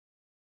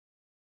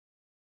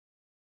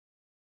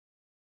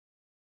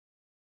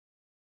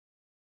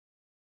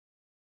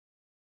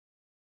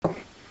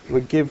we're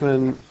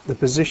given the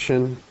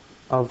position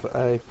of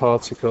a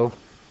particle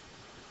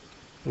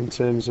in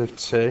terms of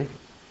t,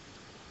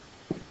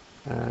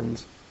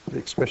 and the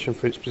expression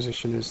for its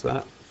position is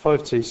that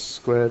 5t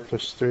squared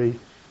plus 3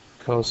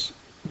 cos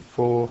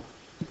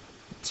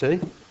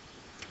 4t.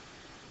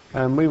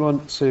 And we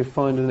want to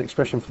find an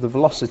expression for the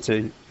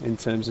velocity in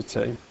terms of t.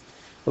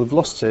 Well, the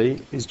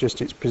velocity is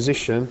just its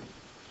position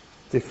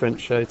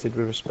differentiated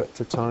with respect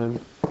to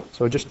time.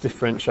 So I'll just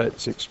differentiate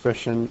this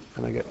expression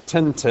and I get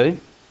 10t.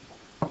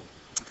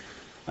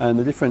 And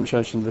the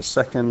differentiation of the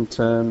second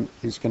term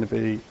is going to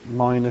be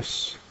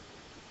minus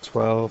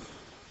 12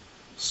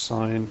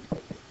 sine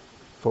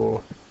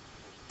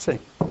 4t.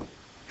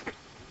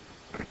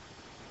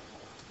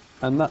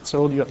 And that's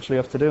all you actually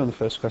have to do on the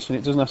first question.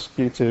 It doesn't ask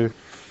you to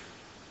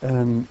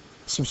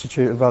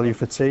substitute a value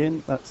for t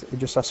in. It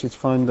just asks you to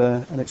find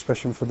an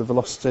expression for the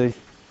velocity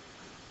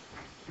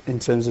in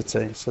terms of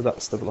t. So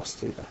that's the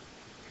velocity there.